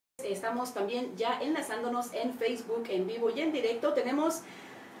estamos también ya enlazándonos en Facebook, en vivo y en directo. Tenemos,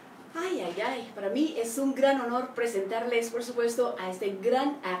 para mí es un gran honor presentarles, por supuesto, a este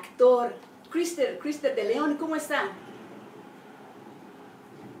gran actor, Crister de León. ¿Cómo está?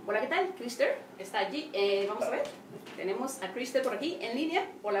 Hola, ¿qué tal? Crister está allí. Vamos a ver. Tenemos a Crister por aquí en línea.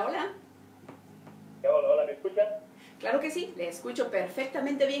 Hola, hola. Hola, hola, ¿me escuchan? Claro que sí, le escucho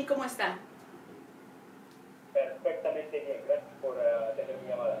perfectamente bien. ¿Cómo está? Perfectamente bien, gracias por tener mi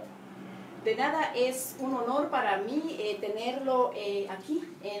llamada. De nada, es un honor para mí tenerlo aquí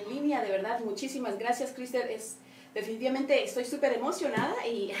en línea, de verdad. Muchísimas gracias, Crister. Definitivamente estoy súper emocionada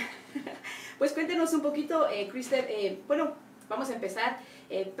y pues cuéntenos un poquito, Crister. Bueno, vamos a empezar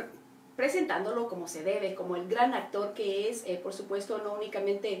presentándolo como se debe, como el gran actor que es. Por supuesto, no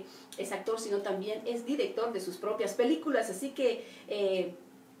únicamente es actor, sino también es director de sus propias películas. Así que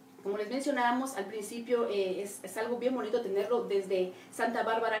como les mencionábamos al principio, es algo bien bonito tenerlo desde Santa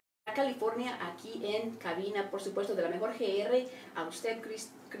Bárbara, California, aquí en cabina, por supuesto, de la mejor GR. A usted,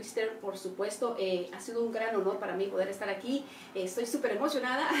 Crister, por supuesto, ha sido un gran honor para mí poder estar aquí. Estoy súper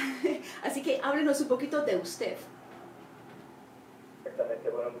emocionada, así que háblenos un poquito de usted. Exactamente,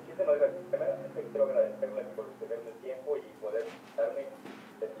 bueno, muchísimas gracias. Primeramente quiero agradecerles por tenerme el tiempo y poder darme.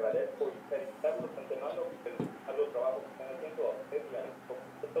 Les agradezco y felicitarlos antemano a los trabajos que están haciendo a ustedes y a mí, por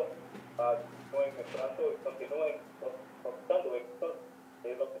supuesto, continúen mejorando y continúen conquistando éxitos,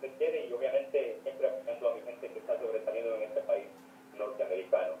 es lo que se quiere, y obviamente siempre apoyando a mi gente que está sobresaliendo en este país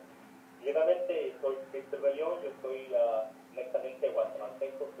norteamericano. Primeramente, soy Crister de León, yo soy honestamente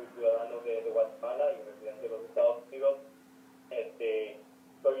guatemalteco, soy ciudadano de Guatemala y residente de los Estados Unidos.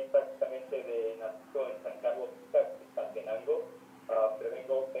 Soy prácticamente nacido en San Carlos, Quetzaltenango, pero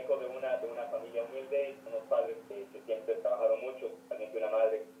vengo de una familia humilde, unos padres que siempre trabajaron mucho, también de una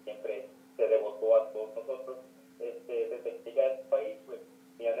madre que siempre se devotó a todos nosotros. Desde que llegué a este país, pues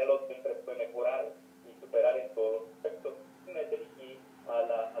mi anhelo siempre fue mejorar y superar en todos los aspectos. Me dirigí a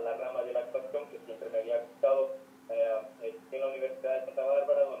la rama de la actuación que siempre me había gustado. En la Universidad de Santa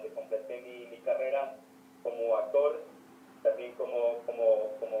Bárbara, donde completé mi carrera como actor, también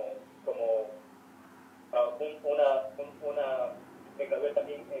me gradué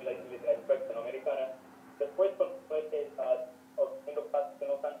también en la literatura hispanoamericana. Después continué obteniendo clases en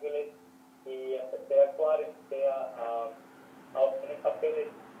Los Ángeles y empecé a actuar, empecé a obtener papeles,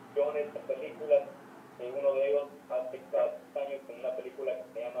 guiones en películas. Uno de ellos hace 6 años en una película que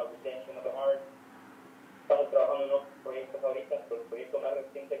se llama Redemption of the Heart. Estamos trabajando en otros proyectos ahorita, pero el proyecto más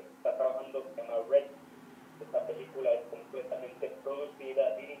reciente que está trabajando se llama Red. Esta película es completamente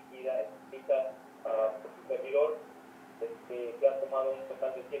producida, dirigida, escrita por su servidor, que ha tomado un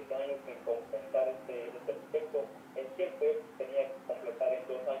total de 7 años en completar este proyecto. En cierto, tenía que completar en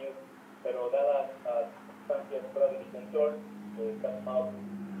 2 años, pero dadas las circunstancias fuera de mi control, que ha tomado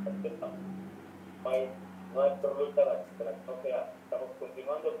no hay lucha de la que no sea. Estamos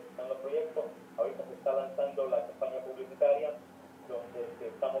continuando el proyecto. Ahorita se está lanzando la campaña publicitaria, donde se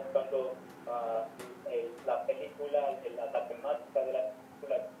está mostrando la película, la temática de la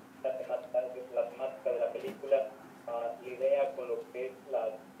película, la temática de la película, la idea con lo que es la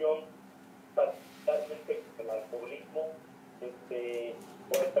acción, particularmente el alcoholismo,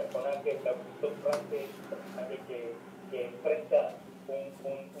 con el personaje de Augusto Frante, un personaje que enfrenta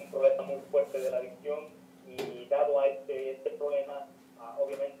un problema muy fuerte de la adicción, y dado a este problema,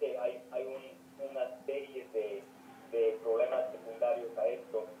 obviamente hay una serie de problemas secundarios a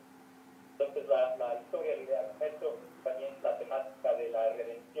esto. Entonces la historia, la idea de esto, también la temática de la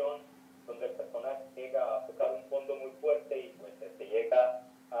redención, donde el personaje llega a tocar un fondo muy fuerte y pues llega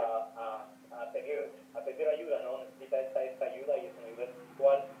a pedir ayuda, ¿no? Necesita esta ayuda, y es una ayuda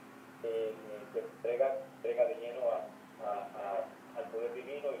espiritual que entrega de lleno al poder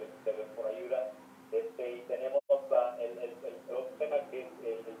divino, y le pide por ayuda.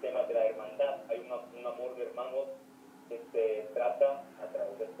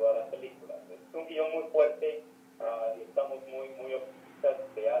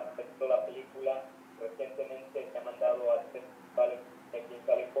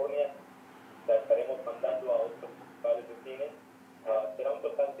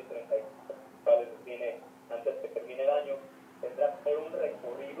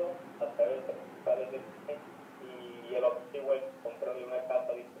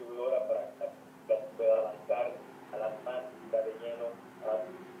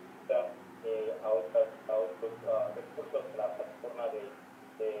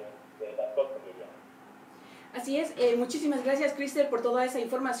 Así es, muchísimas gracias Christer por toda esa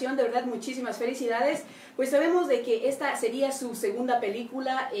información, de verdad muchísimas felicidades. Pues sabemos de que esta sería su segunda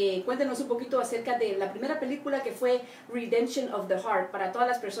película. Cuéntenos un poquito acerca de la primera película, que fue Redemption of the Heart. Para todas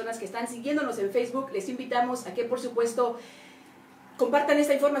las personas que están siguiéndonos en Facebook, les invitamos a que por supuesto compartan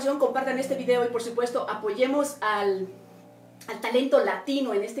esta información, compartan este video y por supuesto apoyemos al talento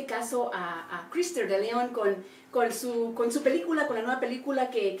latino, en este caso a Christer de León con su película, con la nueva película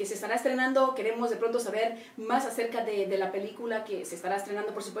que se estará estrenando. Queremos de pronto saber más acerca de la película que se estará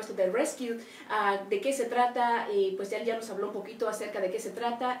estrenando, por supuesto, de Rescue, de qué se trata, y pues ya nos habló un poquito acerca de qué se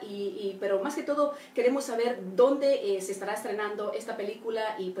trata, pero más que todo queremos saber dónde se estará estrenando esta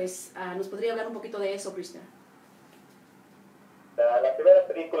película, y pues nos podría hablar un poquito de eso, Christer. La primera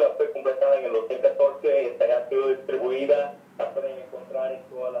película fue completada en el 2014, ha sido distribuida, la pueden encontrar en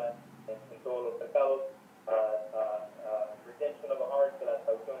todos los mercados. Redemption of the Heart, que la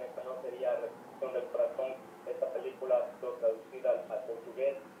traducción en español sería Redención del Corazón. Esta película fue traducida al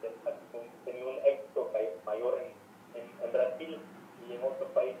portugués, tenía un éxito mayor en Brasil y en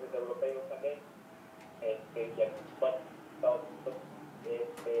otros países europeos también. En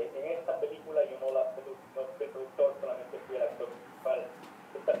esta película yo no soy productor, solamente fui el actor principal.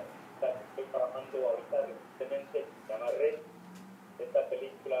 Estoy trabajando ahorita recientemente, se llama Red. Esta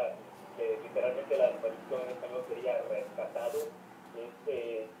película, literalmente la traducción en español sería Rescatado,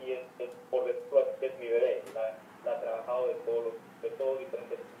 por decirlo así, es mi bebé. La he trabajado de todos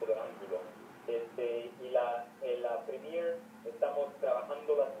diferentes tipos de ángulos. Y la premiere estamos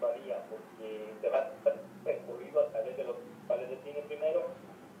trabajando todavía, porque se va a estar recorrido a través de los festivales de cine primero.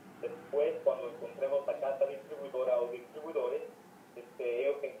 Después, cuando encontremos la casa distribuidora o distribuidores,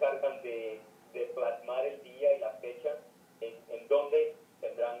 ellos se encargan de plasmar el día y la fecha en donde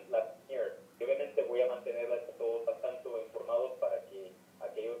tendrán la premiere. Obviamente voy a mantenerles a todos al tanto informados para que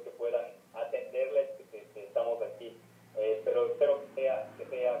aquellos que puedan atenderles, que estamos aquí. Pero espero que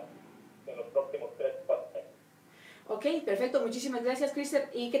sea en los próximos 3-4 meses. Ok, perfecto, muchísimas gracias, Christer.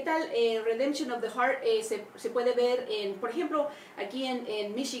 ¿Y qué tal Redemption of the Heart? Se puede ver, por ejemplo, aquí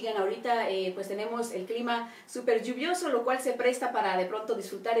en Michigan ahorita pues tenemos el clima súper lluvioso, lo cual se presta para de pronto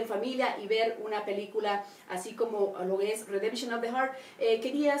disfrutar en familia y ver una película así como lo que es Redemption of the Heart.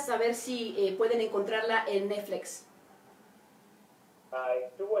 Quería saber si pueden encontrarla en Netflix.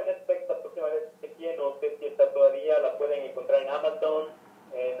 Estuvo en Netflix la próxima vez que aquí, no sé si está todavía, la pueden encontrar en Amazon,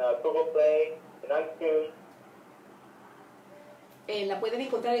 en Google Play, en iTunes. La pueden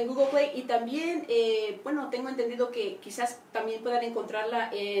encontrar en Google Play y también, bueno, tengo entendido que quizás también puedan encontrarla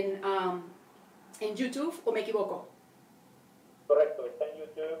en YouTube, ¿o me equivoco? Correcto, está en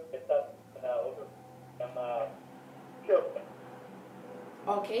YouTube, está en otro que se llama Showtime.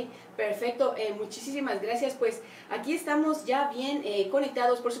 Ok, perfecto, muchísimas gracias. Pues aquí estamos ya bien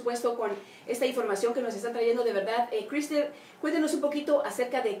conectados, por supuesto, con esta información que nos está trayendo de verdad. Christer, cuéntenos un poquito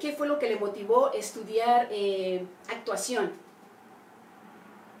acerca de qué fue lo que le motivó a estudiar actuación.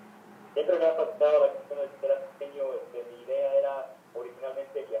 Siempre me ha fascinado la cuestión desde que era pequeño. Mi idea era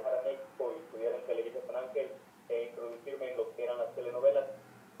originalmente viajar a México y estudiar en Televisa San Ángel e introducirme en lo que eran las telenovelas,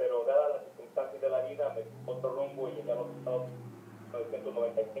 pero dadas las circunstancias de la vida me fui otro rumbo y llegué a los Estados Unidos en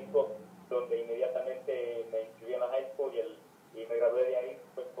 1995, donde inmediatamente me inscribí en la high school y me gradué de ahí.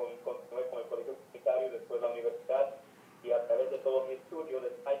 Pues continué con el colegio comunitario y después la universidad, y a través de todo mi estudio de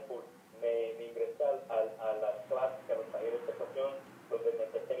high school me ingresé a las clases, a los talleres de actuación, donde me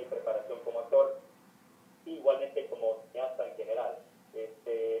empecé mi preparación como actor, y igualmente como cineasta en general.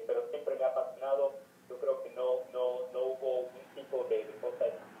 Pero siempre me ha apasionado. Yo creo que no hubo un tipo de cosa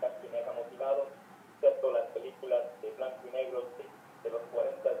que me haya motivado, excepto las películas de blanco y negro de los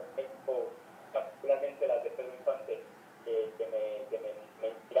 40 de México, particularmente las de Pedro Infante, que me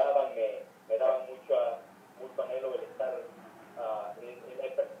inspiraban, me daban mucho anhelo el estar en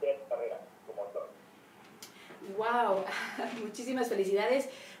esta carrera como actor. ¡Wow! Muchísimas felicidades.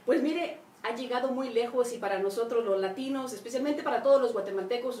 Pues mire, ha llegado muy lejos, y para nosotros los latinos, especialmente para todos los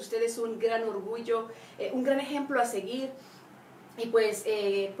guatemaltecos, usted es un gran orgullo, un gran ejemplo a seguir. Y pues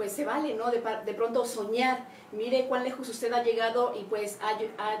se vale, ¿no? De pronto soñar. Mire cuán lejos usted ha llegado, y pues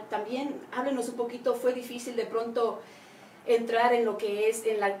también háblenos un poquito. Fue difícil de pronto entrar en lo que es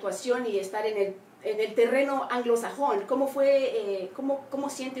en la actuación y estar en el terreno anglosajón. ¿Cómo fue, cómo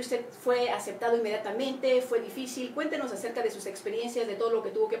siente usted? ¿Fue aceptado inmediatamente? ¿Fue difícil? Cuéntenos acerca de sus experiencias, de todo lo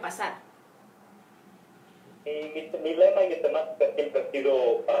que tuvo que pasar. Mi lema y mi temática siempre ha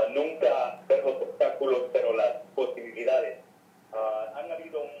sido nunca ver los obstáculos, pero las posibilidades. Han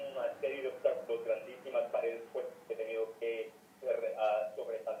habido una serie de obstáculos, grandísimas paredes fuertes que he tenido que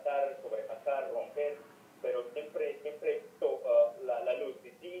sobrepasar, romper, pero siempre he visto la luz.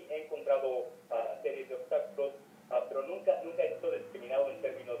 Y sí he encontrado series de obstáculos,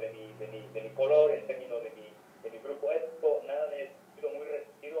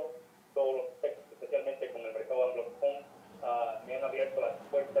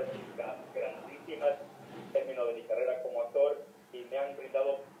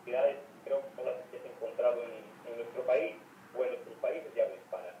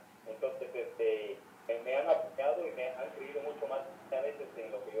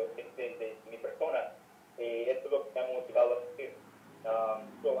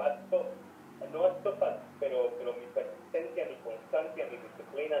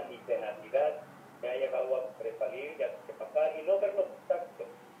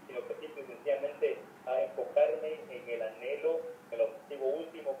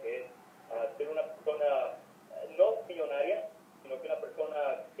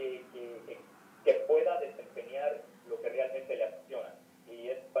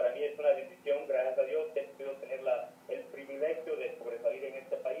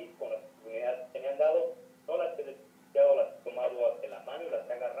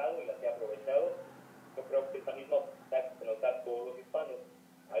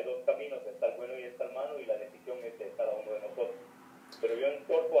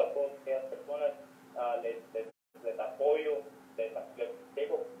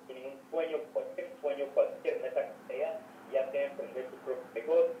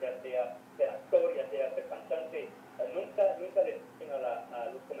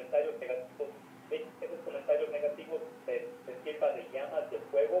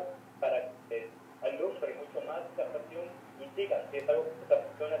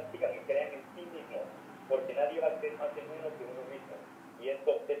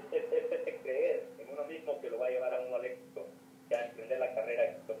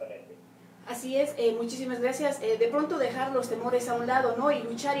 muchísimas gracias. De pronto dejar los temores a un lado, ¿no? Y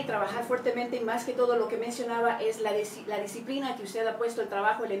luchar y trabajar fuertemente, y más que todo lo que mencionaba es la disciplina que usted ha puesto, el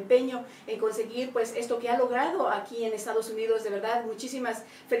trabajo, el empeño en conseguir pues esto que ha logrado aquí en Estados Unidos. De verdad, muchísimas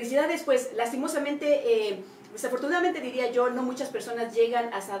felicidades. Pues lastimosamente, desafortunadamente diría yo, no muchas personas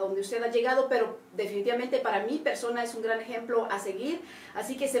llegan hasta donde usted ha llegado, pero definitivamente para mi persona es un gran ejemplo a seguir.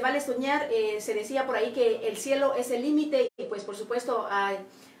 Así que se vale soñar. Se decía por ahí que el cielo es el límite, y pues por supuesto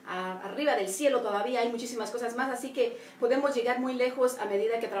arriba del cielo todavía hay muchísimas cosas más, así que podemos llegar muy lejos a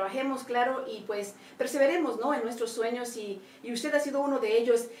medida que trabajemos, claro, y pues perseveremos, ¿no?, en nuestros sueños, y usted ha sido uno de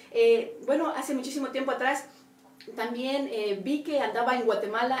ellos. Bueno, hace muchísimo tiempo atrás también vi que andaba en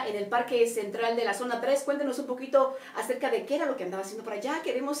Guatemala, en el Parque Central de la Zona 3. Cuéntenos un poquito acerca de qué era lo que andaba haciendo por allá.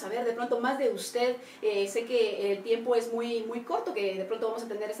 Queremos saber de pronto más de usted. Sé que el tiempo es muy corto, que de pronto vamos a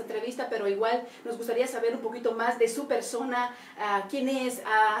tener esta entrevista, pero igual nos gustaría saber un poquito más de su persona, quién es,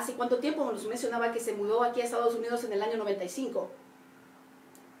 hace cuánto tiempo. Nos mencionaba que se mudó aquí a Estados Unidos en el año 95.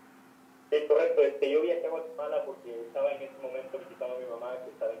 Es correcto. Yo viajé a Guatemala porque estaba en ese momento visitando a mi mamá,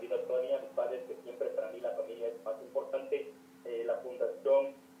 que está en vida todavía, mis padres, que siempre para mí la familia es más importante, la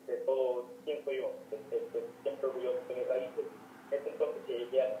fundación de todo. ¿Quién soy yo? Siempre orgulloso de mis raíces. Es entonces que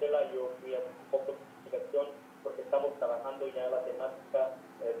llegué a Stella. Yo fui a un poco de investigación porque estamos trabajando ya la temática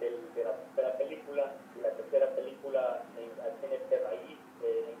de la tercera película, y la tercera película tiene este raíz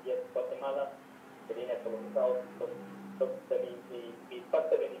en Guatemala, que viene a todos los Estados Unidos. Entonces, mi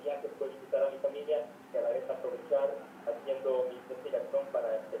parte de mi viaje fue visitar a mi familia y a la vez aprovechar haciendo mi investigación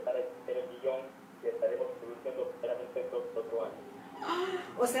para empezar a hacer el guión que estaremos produciendo primeramente el otro año.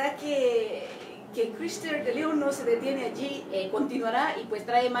 O sea que Christopher de Leon no se detiene allí, continuará y pues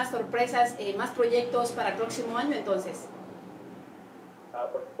trae más sorpresas, más proyectos para el próximo año entonces.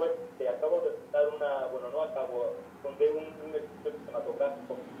 Por supuesto, acabo de dar fundé un estudio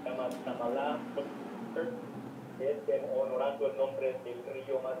cinematográfico que se llama Samalá, que es honorando el nombre del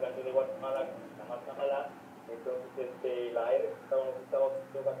río más grande de Guatemala, que se llama Samalá. Entonces, la he registrado en los Estados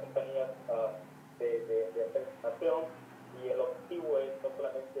Unidos a compañías de hacer filmación, y el objetivo es no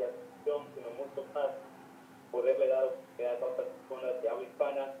solamente atención, sino mucho más, poderle dar oportunidades a otras personas de habla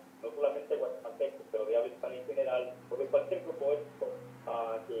hispana, no solamente guatemaltecos, pero de habla hispana en general, porque cualquier grupo étnico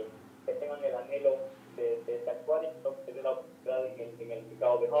que tengan el anhelo de actuar y no tener la oportunidad en el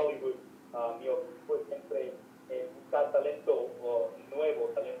mercado de Hollywood. Mi objetivo es siempre buscar talento nuevo,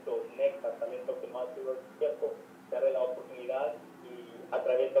 talento nexa, talento que no ha sido cierto, darle la oportunidad, y a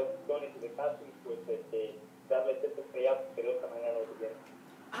través de audiciones y de castings, pues darles ese proyecto que de otra manera no tuvieron.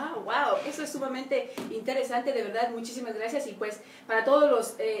 Wow, eso es sumamente interesante, de verdad, muchísimas gracias. Y pues para todos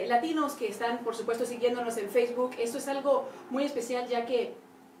los latinos que están, por supuesto, siguiéndonos en Facebook, esto es algo muy especial, ya que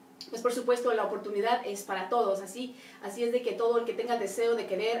pues por supuesto la oportunidad es para todos, así es de que todo el que tenga el deseo de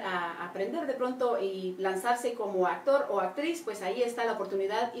querer aprender de pronto y lanzarse como actor o actriz, pues ahí está la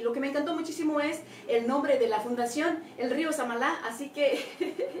oportunidad. Y lo que me encantó muchísimo es el nombre de la fundación, el río Samalá, así que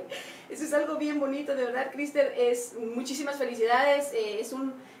eso es algo bien bonito, de verdad, Christer. Muchísimas felicidades, es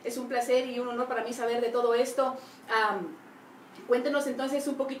un placer y un honor para mí saber de todo esto. Cuéntenos entonces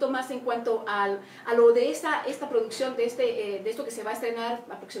un poquito más en cuanto a lo de esta producción, de esto que se va a estrenar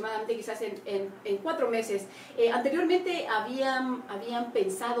aproximadamente quizás en 4 meses. Anteriormente habían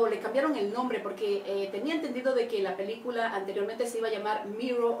pensado, le cambiaron el nombre, porque tenía entendido de que la película anteriormente se iba a llamar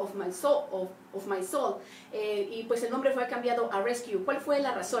Mirror of My Soul, y pues el nombre fue cambiado a Rescue. ¿Cuál fue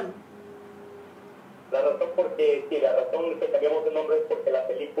la razón? La razón que cambiamos el nombre es porque la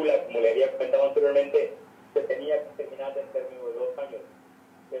película, como le había comentado anteriormente, se tenía que terminar en términos de 2 años.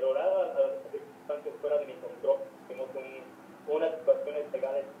 Pero nada, a las circunstancias fuera de mi control, tuvimos unas situaciones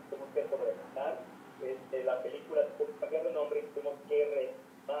legales que tuvimos que sobrepasar. La película tuvo que cambiar de nombre y tuvimos que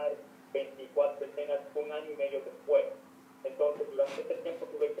retomar 24 escenas 1 año y medio después. Entonces, durante ese tiempo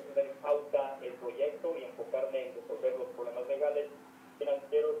tuve que poner en pausa el proyecto y enfocarme en resolver los problemas legales,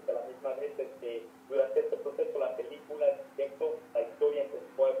 financieros, que a la misma vez durante este proceso la película, el proyecto, la historia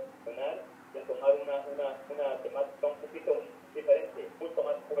empezó a evolucionar y a tomar una temática un poquito diferente, mucho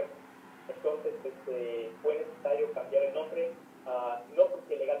más fuerte. Entonces fue necesario cambiar el nombre, no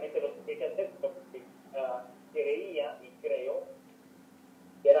porque legalmente lo tuve que hacer, sino porque creía y creo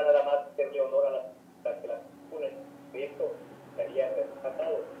que era nada más hacerle honor a que la película, el proyecto estaría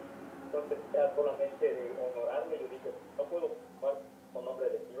rescatado. Entonces era solamente de honorarle. Yo dije, no puedo tomar con nombre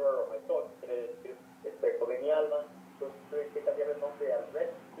de Mirror of My Soul, quiere decir espejo de mi alma. Entonces tuve que cambiar el nombre al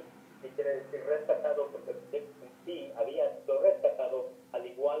Rescue, que quiere decir rescatado, porque el proyecto en sí había sido rescatado, al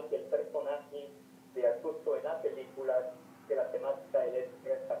igual que el personaje de Augusto en la película, que la temática él es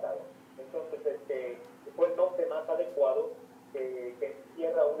rescatado. Entonces fue el nombre más adecuado, que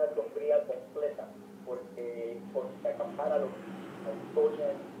encierra una sombría completa.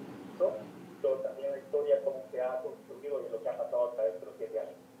 proyecto, pero también la historia, cómo se ha construido y lo que ha pasado a través de los 7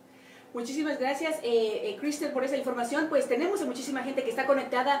 años. Muchísimas gracias, Crystal, por esa información. Pues tenemos a muchísima gente que está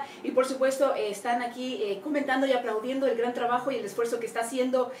conectada y por supuesto están aquí comentando y aplaudiendo el gran trabajo y el esfuerzo que está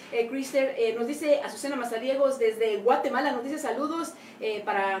haciendo Crystal. Nos dice Azucena Mazariegos desde Guatemala, nos dice saludos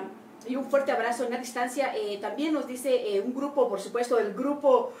y un fuerte abrazo en la distancia. También nos dice un grupo, por supuesto, el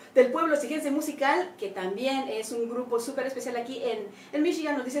grupo del pueblo Sigense Musical, que también es un grupo súper especial aquí en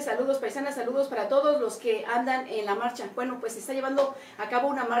Michigan. Nos dice saludos paisanas, saludos para todos los que andan en la marcha. Bueno, pues se está llevando a cabo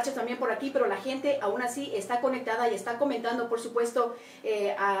una marcha también por aquí, pero la gente aún así está conectada y está comentando, por supuesto,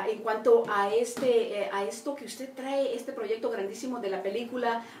 en cuanto a esto que usted trae, este proyecto grandísimo de la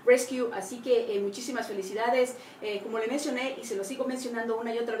película Rescue. Así que muchísimas felicidades. Como le mencioné y se lo sigo mencionando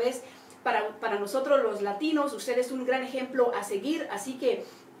una y otra vez, para nosotros los latinos, usted es un gran ejemplo a seguir, así que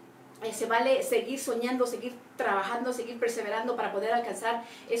se vale seguir soñando, seguir trabajando, seguir perseverando para poder alcanzar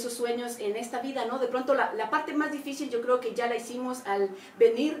esos sueños en esta vida, ¿no? De pronto la parte más difícil yo creo que ya la hicimos al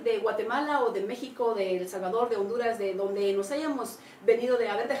venir de Guatemala o de México, de El Salvador, de Honduras, de donde nos hayamos venido, de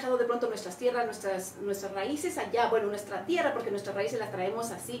haber dejado de pronto nuestras tierras, nuestras raíces allá, bueno, nuestra tierra, porque nuestras raíces las traemos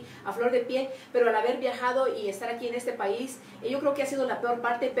así, a flor de piel, pero al haber viajado y estar aquí en este país, yo creo que ha sido la peor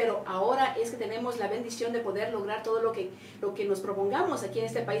parte, pero ahora es que tenemos la bendición de poder lograr todo lo que nos propongamos aquí en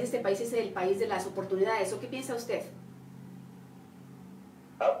este país. Este país es el país de las oportunidades. ¿O qué piensa usted?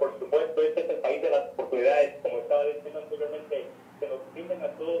 Por supuesto, este es el país de las oportunidades. Como estaba diciendo anteriormente, se nos brindan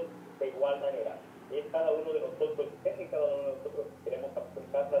a todos de igual manera. Es cada uno de nosotros, es cada uno de nosotros que queremos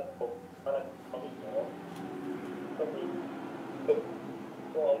aprovecharlas para nosotros, ¿no?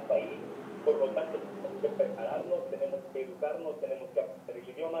 Como un país, por lo tanto, tenemos que prepararnos, tenemos que educarnos, tenemos que aprender el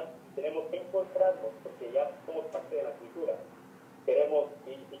idioma, tenemos que encontrarnos, porque ya somos parte de la cultura. Queremos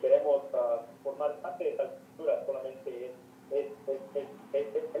formar parte de esa cultura, solamente es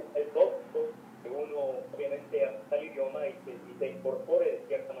el lógico que uno obviamente aprenda el idioma y se incorpore de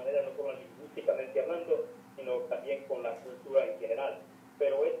cierta manera, no solo lingüísticamente hablando, sino también con la cultura en general.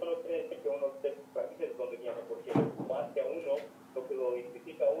 Pero esto no quiere decir que uno de sus países donde viene, porque lo hace a uno, lo que lo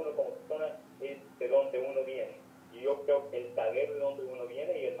identifica a uno como persona es de dónde uno viene. Y yo creo que el saber de dónde uno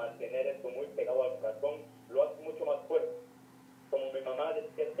viene y el mantener esto muy pegado al corazón lo hace mucho más fuerte. Como mi mamá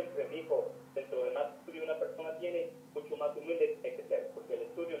decía siempre, mi hijo, dentro de más estudio una persona tiene, mucho más humilde hay que ser, porque el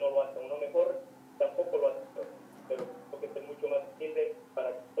estudio no lo hace uno mejor, tampoco lo hace peor, pero tengo que ser mucho más humilde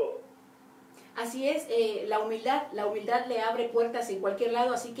para todos. Así es, la humildad le abre puertas en cualquier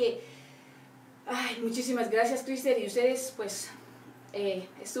lado, así que, muchísimas gracias, Cristian, y ustedes, pues,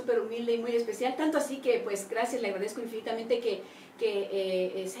 es súper humilde y muy especial, tanto así que, pues, gracias, le agradezco infinitamente que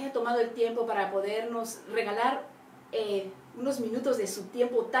se haya tomado el tiempo para podernos regalar unos minutos de su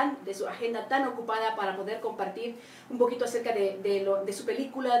tiempo, de su agenda tan ocupada, para poder compartir un poquito acerca de su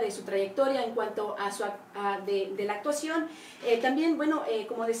película, de su trayectoria en cuanto a de la actuación. También, bueno,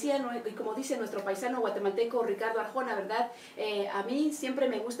 como decía y como dice nuestro paisano guatemalteco Ricardo Arjona, ¿verdad? A mí siempre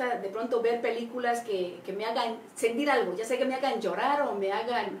me gusta de pronto ver películas que me hagan sentir algo, ya sea que me hagan llorar o me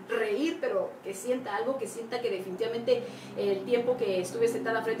hagan reír, pero que sienta algo, que sienta que definitivamente el tiempo que estuve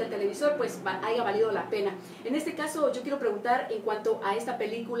sentada frente al televisor pues haya valido la pena. En este caso yo quiero preguntar en cuanto a esta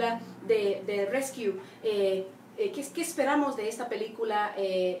película de Rescue, ¿qué esperamos de esta película,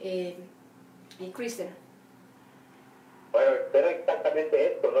 Kristen? Bueno, espero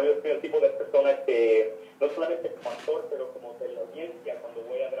exactamente esto, ¿no? Yo soy el tipo de persona que, no solamente como actor, pero como de la audiencia, cuando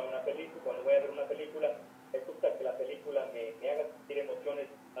voy a ver una película, me gusta que la película me haga sentir emociones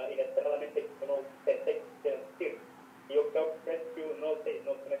inesperadamente que no pensé que sentir. Y yo creo que Rescue, no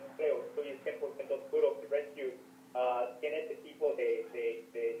me creo, estoy 100% seguro que Rescue tiene este tipo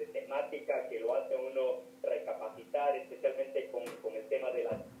de temática que lo hace a uno recapacitar, especialmente con el tema de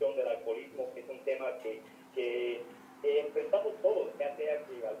la adicción del alcoholismo, que es un tema que enfrentamos todos, ya sea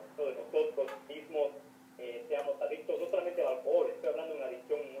que alguno de nosotros mismos seamos adictos, no solamente al alcohol, estoy hablando de una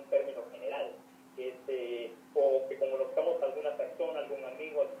adicción en un término general, o que conozcamos a alguna persona, algún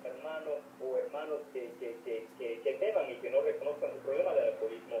amigo, algún hermano o hermanos que beban y que no reconozcan su problema del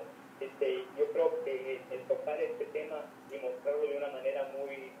alcoholismo. Yo creo que el tocar este tema y mostrarlo de una manera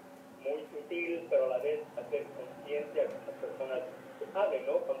muy, muy sutil, pero a la vez hacer conciencia que las personas saben,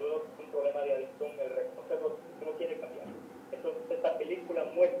 ¿no? Cuando uno tiene un problema de adicción, el reconocerlo, uno quiere cambiar. Entonces esta película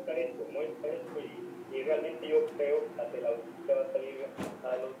muestra esto y realmente yo creo que la audiencia va a salir,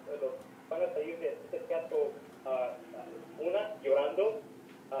 van a salir de este teatro llorando,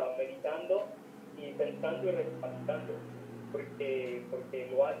 meditando y pensando y recapacitando, porque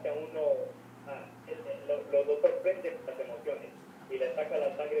lo hace a uno, lo sorprende las emociones y le saca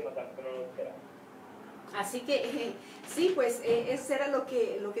las lágrimas aunque uno no lo espera. Así que sí, pues eso era lo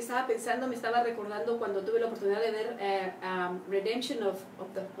que estaba pensando, me estaba recordando cuando tuve la oportunidad de ver Redemption of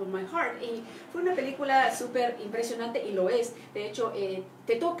My Heart, y fue una película súper impresionante, y lo es. De hecho,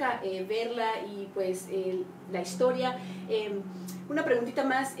 te toca verla y pues la historia. Una preguntita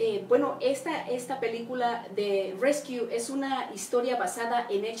más, bueno, esta película de Rescue es una historia basada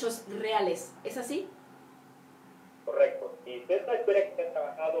en hechos reales, ¿es así? Correcto. Y de esta historia que se ha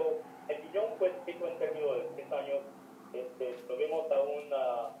trabajado, el guión fue escrito en términos de 3 años. Tuvimos a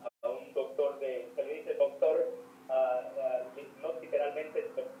un doctor, se le dice doctor, no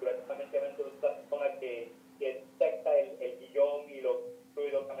literalmente, pero figurativamente hablando, es la persona que detecta el guión y lo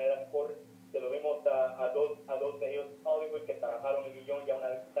fluye de otra manera mejor. Se lo vimos a dos de ellos, Hollywood, que trabajaron el guión ya una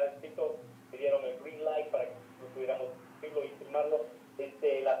vez está escrito, me dieron el green light para que pudiéramos escribirlo y filmarlo.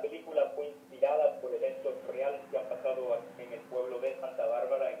 La película fue inspirada por eventos reales que han pasado en el pueblo de Santa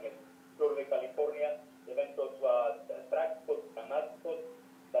Bárbara, en el sur de California, eventos trágicos, dramáticos.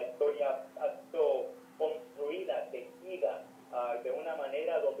 La historia ha sido construida, tejida de una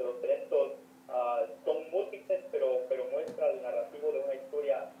manera donde los eventos son múltiples, pero muestra el narrativo de una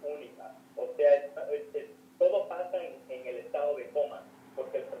historia única. O sea, todo pasa en el estado de coma,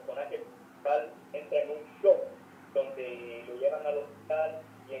 porque el personaje principal entra en un shock donde lo llevan al hospital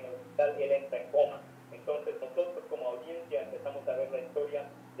y en el hospital él entra en coma. Entonces nosotros como audiencia empezamos a ver la historia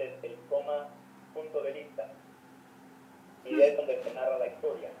desde el coma punto de vista, y es donde se narra la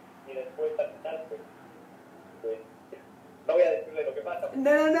historia, y después al final pues no voy a decirle lo que pasa.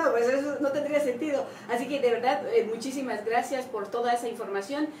 No, pues eso no tendría sentido. Así que de verdad, muchísimas gracias por toda esa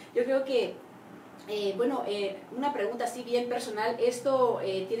información. Yo creo que bueno, una pregunta así bien personal, esto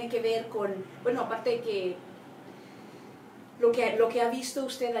tiene que ver con, bueno, aparte de que lo que ha visto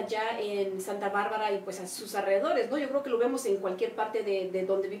usted allá en Santa Bárbara y pues a sus alrededores, ¿no? Yo creo que lo vemos en cualquier parte de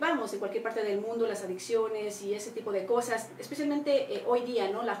donde vivamos, en cualquier parte del mundo, las adicciones y ese tipo de cosas, especialmente hoy día,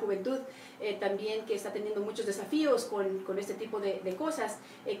 ¿no? La juventud también, que está teniendo muchos desafíos con este tipo de cosas.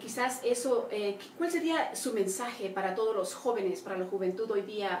 Quizás eso, ¿cuál sería su mensaje para todos los jóvenes, para la juventud hoy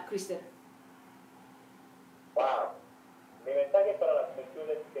día, Krister? Wow. Mi mensaje para la juventud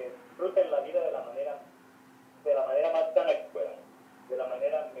es que disfruten la vida de la manera más sana que puedan, de la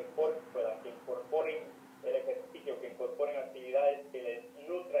manera mejor que puedan, que incorporen el ejercicio, que incorporen actividades que les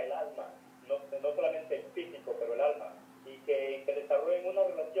nutra el alma, no solamente el físico, pero el alma, y que desarrollen una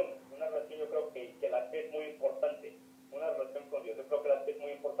relación yo creo que la fe es muy importante, una relación con Dios. Yo creo que la fe es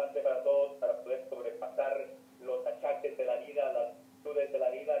muy importante para todos, para poder sobrepasar los achaques de la vida, las virtudes de la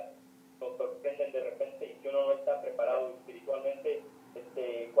vida, nos sorprenden de repente, y si uno no está preparado espiritualmente,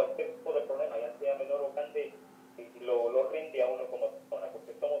 cualquier tipo de problema, ya sea menor o grande, lo rinde a uno como persona,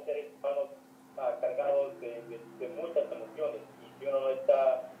 porque somos seres humanos cargados de muchas emociones, y si uno no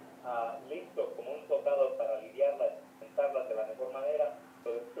está listo como un soldado para lidiarlas, pensarlas de la mejor manera,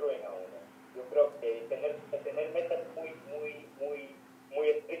 lo destruyen a uno. Yo creo que tener metas muy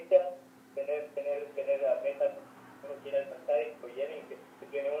estrictas, tener metas que uno quiere alcanzar y que lo lleven, que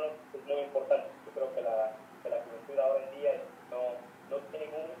tiene uno, es muy importante. Yo creo que la juventud ahora en día no tienen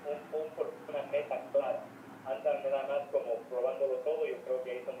una meta clara, andan nada más como probándolo todo, y yo creo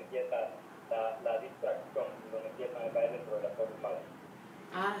que ahí es donde empieza la distracción, donde empiezan a caer dentro de las cosas malas.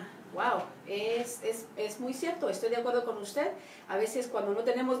 Wow, es muy cierto, estoy de acuerdo con usted. A veces cuando no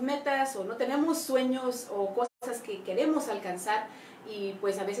tenemos metas o no tenemos sueños o cosas que queremos alcanzar, y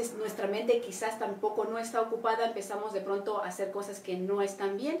pues a veces nuestra mente quizás tampoco no está ocupada, empezamos de pronto a hacer cosas que no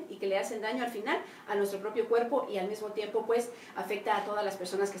están bien y que le hacen daño al final a nuestro propio cuerpo, y al mismo tiempo pues afecta a todas las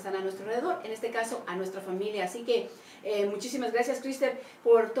personas que están a nuestro alrededor, en este caso a nuestra familia. Así que muchísimas gracias, Krister,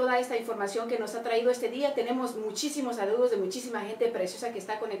 por toda esta información que nos ha traído este día. Tenemos muchísimos saludos de muchísima gente preciosa que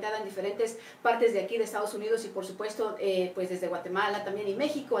está conectada en diferentes partes de aquí de Estados Unidos, y por supuesto pues desde Guatemala también, y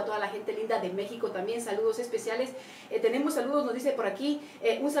México, a toda la gente linda de México también, saludos especiales. Tenemos saludos, nos dice por aquí,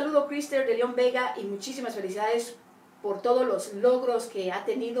 un saludo Krister de León Vega, y muchísimas felicidades por todos los logros que ha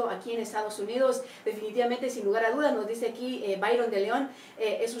tenido aquí en Estados Unidos. Definitivamente, sin lugar a dudas, nos dice aquí Byron de León,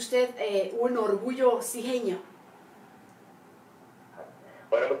 es usted un orgullo cijeño.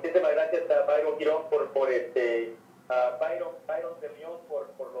 Bueno, muchísimas gracias a Byron Girón por Byron de León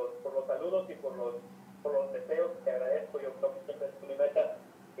por los saludos y por los deseos. Te agradezco. Yo creo que siempre es mi meta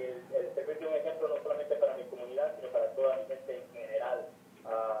el servirte un ejemplo, no solamente para mi comunidad, sino para toda mi gente en general.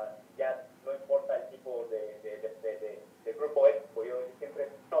 Ya no importa el tipo de grupo étnico, yo siempre he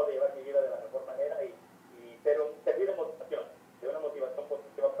tratado de llevar mi vida de la mejor manera y servir de motivación, de una motivación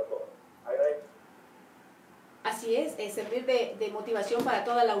positiva para todos. Agradezco. Así es, servir de motivación para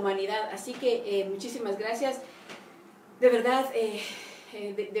toda la humanidad. Así que muchísimas gracias. De verdad,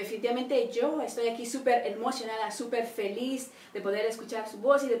 definitivamente yo estoy aquí súper emocionada, súper feliz de poder escuchar su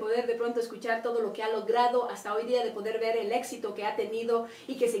voz y de poder de pronto escuchar todo lo que ha logrado hasta hoy día, de poder ver el éxito que ha tenido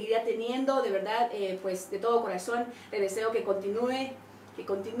y que seguirá teniendo. De verdad, pues de todo corazón le deseo que continúe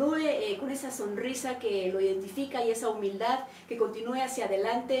con esa sonrisa que lo identifica y esa humildad, que continúe hacia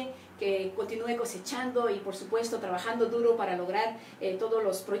adelante, que continúe cosechando y por supuesto trabajando duro para lograr todos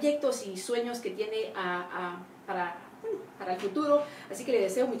los proyectos y sueños que tiene para el futuro. Así que le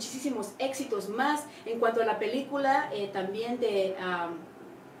deseo muchísimos éxitos más. En cuanto a la película, también que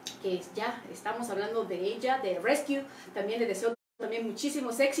ya estamos hablando de ella, de Rescue, también le deseo también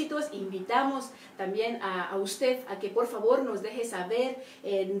muchísimos éxitos. Invitamos también a usted a que por favor nos deje saber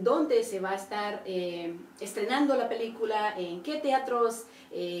en dónde se va a estar estrenando la película, en qué teatros,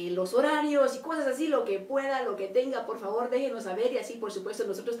 los horarios y cosas así, lo que pueda, lo que tenga, por favor déjenos saber, y así por supuesto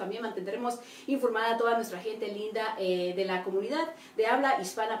nosotros también mantendremos informada a toda nuestra gente linda de la comunidad de habla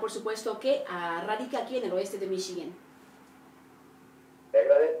hispana, por supuesto, que radica aquí en el oeste de Michigan. Le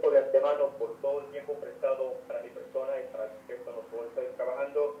agradezco de antemano por todo el tiempo prestado para mi persona y para el proyecto en los cuales estoy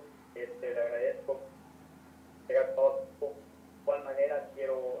trabajando. Le agradezco de igual manera.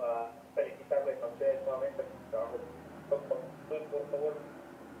 Quiero felicitarles a ustedes nuevamente por su trabajo. Por favor,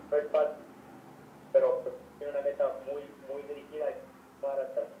 no es fácil, pero pues, tiene una meta muy dirigida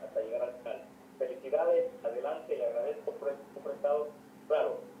hasta llegar al final. Felicidades, adelante, le agradezco por el tiempo prestado.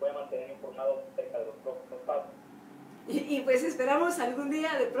 Claro, voy a mantener informado acerca de los próximos pasos. Y pues esperamos algún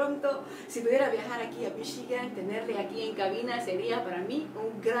día de pronto, si pudiera viajar aquí a Michigan, tenerle aquí en cabina, sería para mí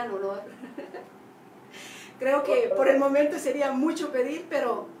un gran honor. Creo que por el momento sería mucho pedir,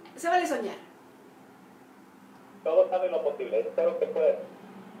 pero se vale soñar. Todos saben lo posible, espero que puedan.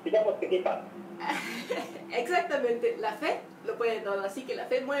 Digamos que sí pasa. Exactamente, la fe lo puede todo, así que la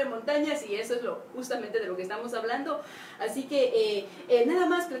fe mueve montañas y eso es justamente de lo que estamos hablando. Así que nada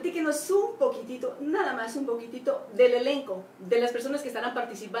más, platíquenos un poquitito, nada más un poquitito del elenco, de las personas que estarán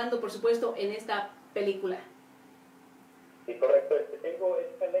participando, por supuesto, en esta película. Sí, correcto. Tengo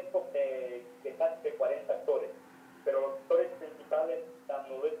este elenco que está de 40 actores, pero los actores principales están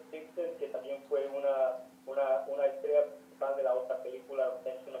Maricsa, que también fue una estrella principal de la otra película,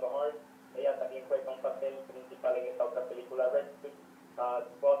 Redemption of a Heart. Ella también juega un papel principal en esta otra película, Rescue.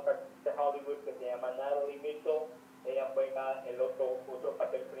 De Hollywood, que se llama Medio. Ella juega el otro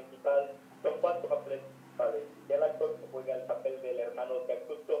papel principal. Son 4 papeles principales. Y el actor que juega el papel del hermano de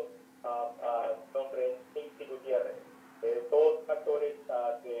Augusto, nombre Cincy Gutiérrez. Todos actores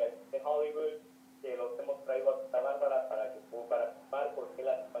de Hollywood, que los hemos traído a Santa Bárbara para filmar, porque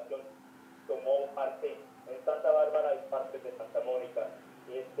la animación tomó parte en Santa Bárbara y parte de Santa Mónica.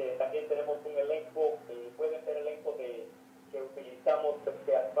 También tenemos un elenco, puede ser elenco que utilizamos,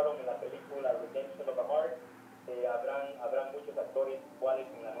 que actuaron en la película Redemption of a Heart. Habrán muchos actores iguales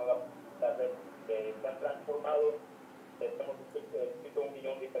en la nueva película que se han transformado. Hemos escrito un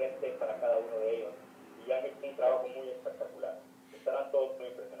guión diferente para cada uno de ellos y han hecho un trabajo muy espectacular. Estarán todos muy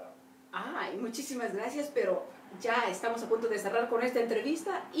impresionados. Ay, muchísimas gracias, pero ya estamos a punto de cerrar con esta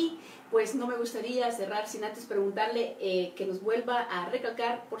entrevista y pues no me gustaría cerrar sin antes preguntarle que nos vuelva a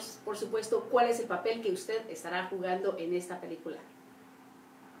recalcar, por supuesto, cuál es el papel que usted estará jugando en esta película.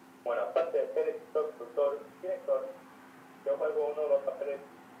 Bueno, aparte de ser escritor, productor y director, yo juego uno de los papeles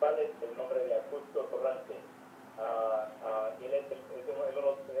principales, el nombre de Augusto Torrante. Y él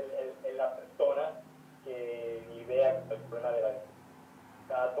es la persona que idea el problema de la vida.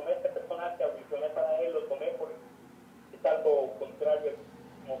 Tomé este personaje, audicioné para él, lo tomé porque es algo contrario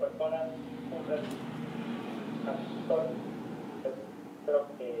como persona, un actor. Espero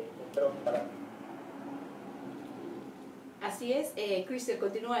que para mí. Así es, Crystal,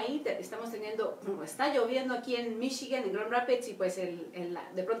 continúa ahí. Estamos teniendo, está lloviendo aquí en Michigan, en Grand Rapids, y pues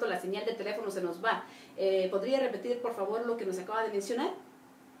de pronto la señal de teléfono se nos va. ¿Podría repetir, por favor, lo que nos acaba de mencionar?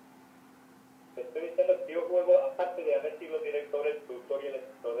 Estoy diciendo que yo juego, aparte de haber sido director, el productor y el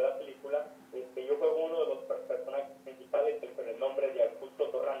escritor de la película, yo juego uno de los personajes principales con el nombre de Augusto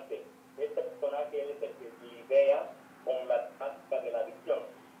Torrante. Este personaje él es el que lidia con la temática de la adicción.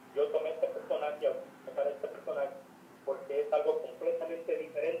 Yo tomé este personaje para este personaje porque es algo completamente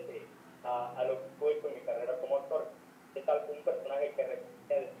diferente a lo que fue con mi carrera como actor. Es un personaje que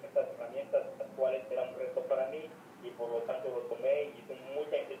requiere de ciertas herramientas, las cuales era un reto para mí, y por lo tanto lo tomé y hice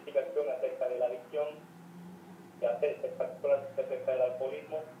mucha investigación acerca de la adicción y particularmente acerca del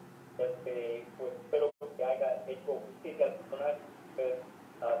alcoholismo. Pues espero que haya hecho justicia al personaje, que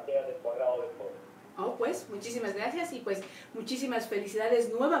sea de su agrado de todos. Oh, pues, muchísimas gracias y pues muchísimas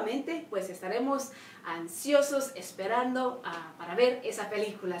felicidades nuevamente, pues estaremos ansiosos esperando para ver esa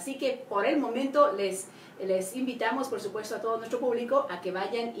película. Así que por el momento les invitamos, por supuesto, a todo nuestro público a que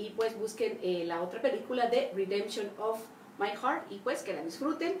vayan y pues busquen la otra película de Redemption of My Heart y pues que la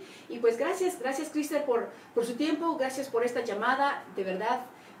disfruten. Y pues gracias Kristen por su tiempo, gracias por esta llamada, de verdad,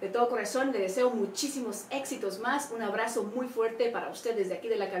 de todo corazón, le deseo muchísimos éxitos más. Un abrazo muy fuerte para usted desde aquí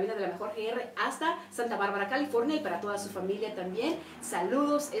de la cabina de la Mejor GR hasta Santa Bárbara, California, y para toda su familia también.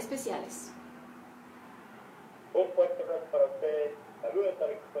 Saludos especiales. Un fuerte abrazo para ustedes. Saludos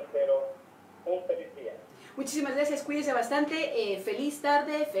al equipo entero. Un feliz día. Muchísimas gracias, cuídense bastante, feliz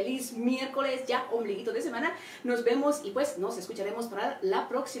tarde, feliz miércoles, ya ombliguito de semana. Nos vemos y pues nos escucharemos para la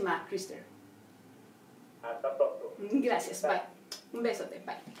próxima, Kristen. Hasta pronto. Gracias, bye. Un besote,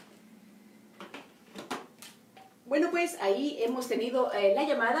 bye. Bueno, pues ahí hemos tenido la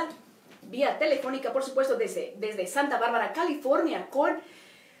llamada vía telefónica, por supuesto, desde Santa Bárbara, California, con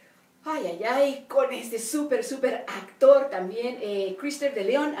este súper actor también, Kristen de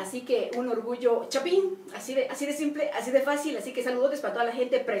León. Así que un orgullo, chapín, así de simple, así de fácil. Así que saludos para toda la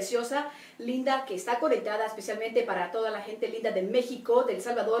gente preciosa, linda, que está conectada, especialmente para toda la gente linda de México, de El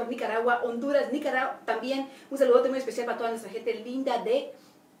Salvador, Nicaragua, Honduras, Nicaragua. También un saludote muy especial para toda nuestra gente linda de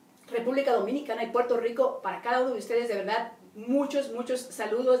República Dominicana y Puerto Rico. Para cada uno de ustedes, de verdad, muchos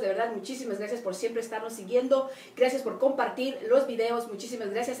saludos, de verdad, muchísimas gracias por siempre estarnos siguiendo, gracias por compartir los videos, muchísimas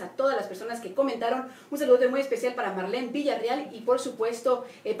gracias a todas las personas que comentaron. Un saludo muy especial para Marlene Villarreal y por supuesto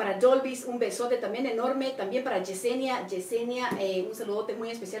para Dolbis, un besote también enorme, también para Yesenia, un saludote muy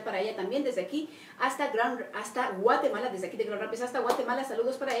especial para ella también desde aquí hasta Guatemala, desde aquí de Grand Rapids hasta Guatemala,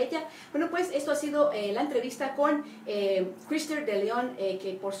 saludos para ella. Bueno, pues esto ha sido la entrevista con Kristen de León,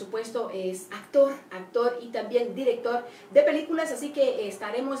 que por supuesto es actor y también director de películas, así que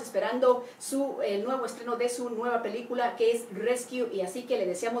estaremos esperando el nuevo estreno de su nueva película, que es Rescue, y así que le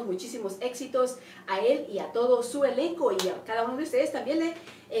deseamos muchísimos éxitos a él y a todo su elenco, y a cada uno de ustedes también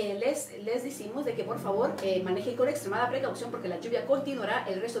les decimos de que por favor manejen con extremada precaución, porque la lluvia continuará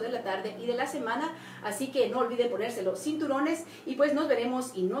el resto de la tarde y de la semana, así que no olviden ponerse los cinturones, y pues nos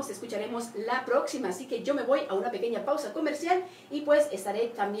veremos y nos escucharemos la próxima. Así que yo me voy a una pequeña pausa comercial y pues estaré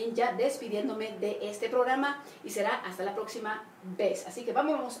también ya despidiéndome de este programa, y será hasta la próxima vez. Así que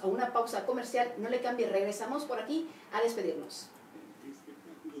vámonos a una pausa comercial, no le cambie, regresamos por aquí a despedirnos.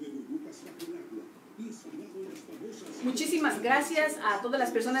 Muchísimas gracias a todas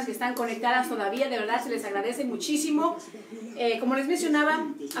las personas que están conectadas todavía, de verdad se les agradece muchísimo. Como les mencionaba,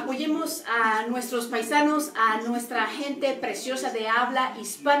 apoyemos a nuestros paisanos, a nuestra gente preciosa de habla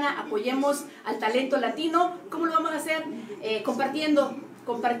hispana, apoyemos al talento latino. ¿Cómo lo vamos a hacer?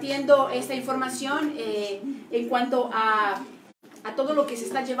 Compartiendo esta información en cuanto a todo lo que se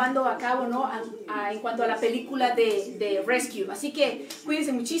está llevando a cabo, ¿no? En cuanto a la película de Rescue. Así que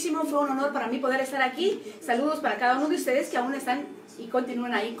cuídense muchísimo, fue un honor para mí poder estar aquí. Saludos para cada uno de ustedes que aún están y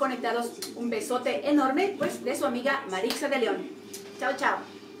continúan ahí conectados. Un besote enorme, pues, de su amiga Maricsa de León. Chao,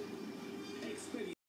 chao.